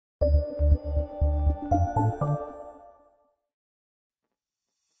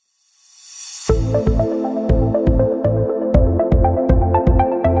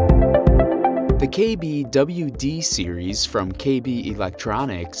The KBWD Series from KB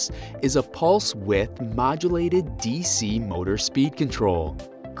Electronics is a pulse-width modulated DC motor speed control,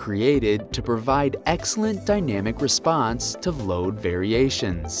 created to provide excellent dynamic response to load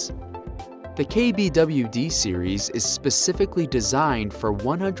variations. The KBWD Series is specifically designed for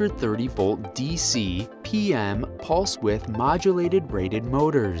 130-volt DC PM pulse-width modulated rated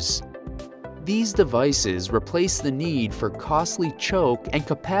motors. These devices replace the need for costly choke and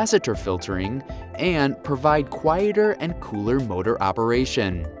capacitor filtering and provide quieter and cooler motor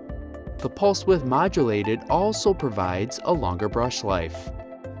operation. The pulse-width modulated also provides a longer brush life.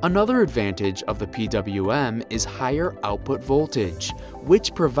 Another advantage of the PWM is higher output voltage,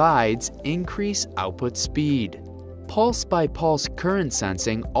 which provides increased output speed. Pulse-by-pulse current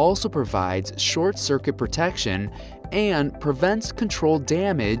sensing also provides short-circuit protection and prevents control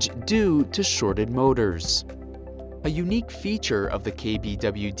damage due to shorted motors. A unique feature of the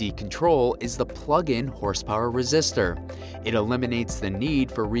KBWD control is the plug-in horsepower resistor. It eliminates the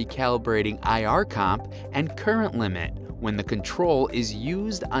need for recalibrating IR comp and current limit when the control is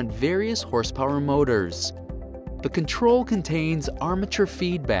used on various horsepower motors. The control contains armature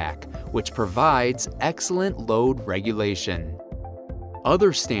feedback, which provides excellent load regulation.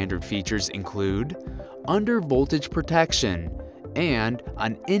 Other standard features include under voltage protection and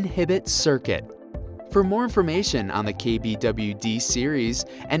an inhibit circuit. For more information on the KBWD series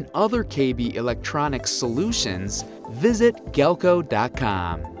and other KB Electronics solutions, visit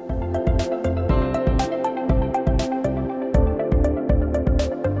galco.com.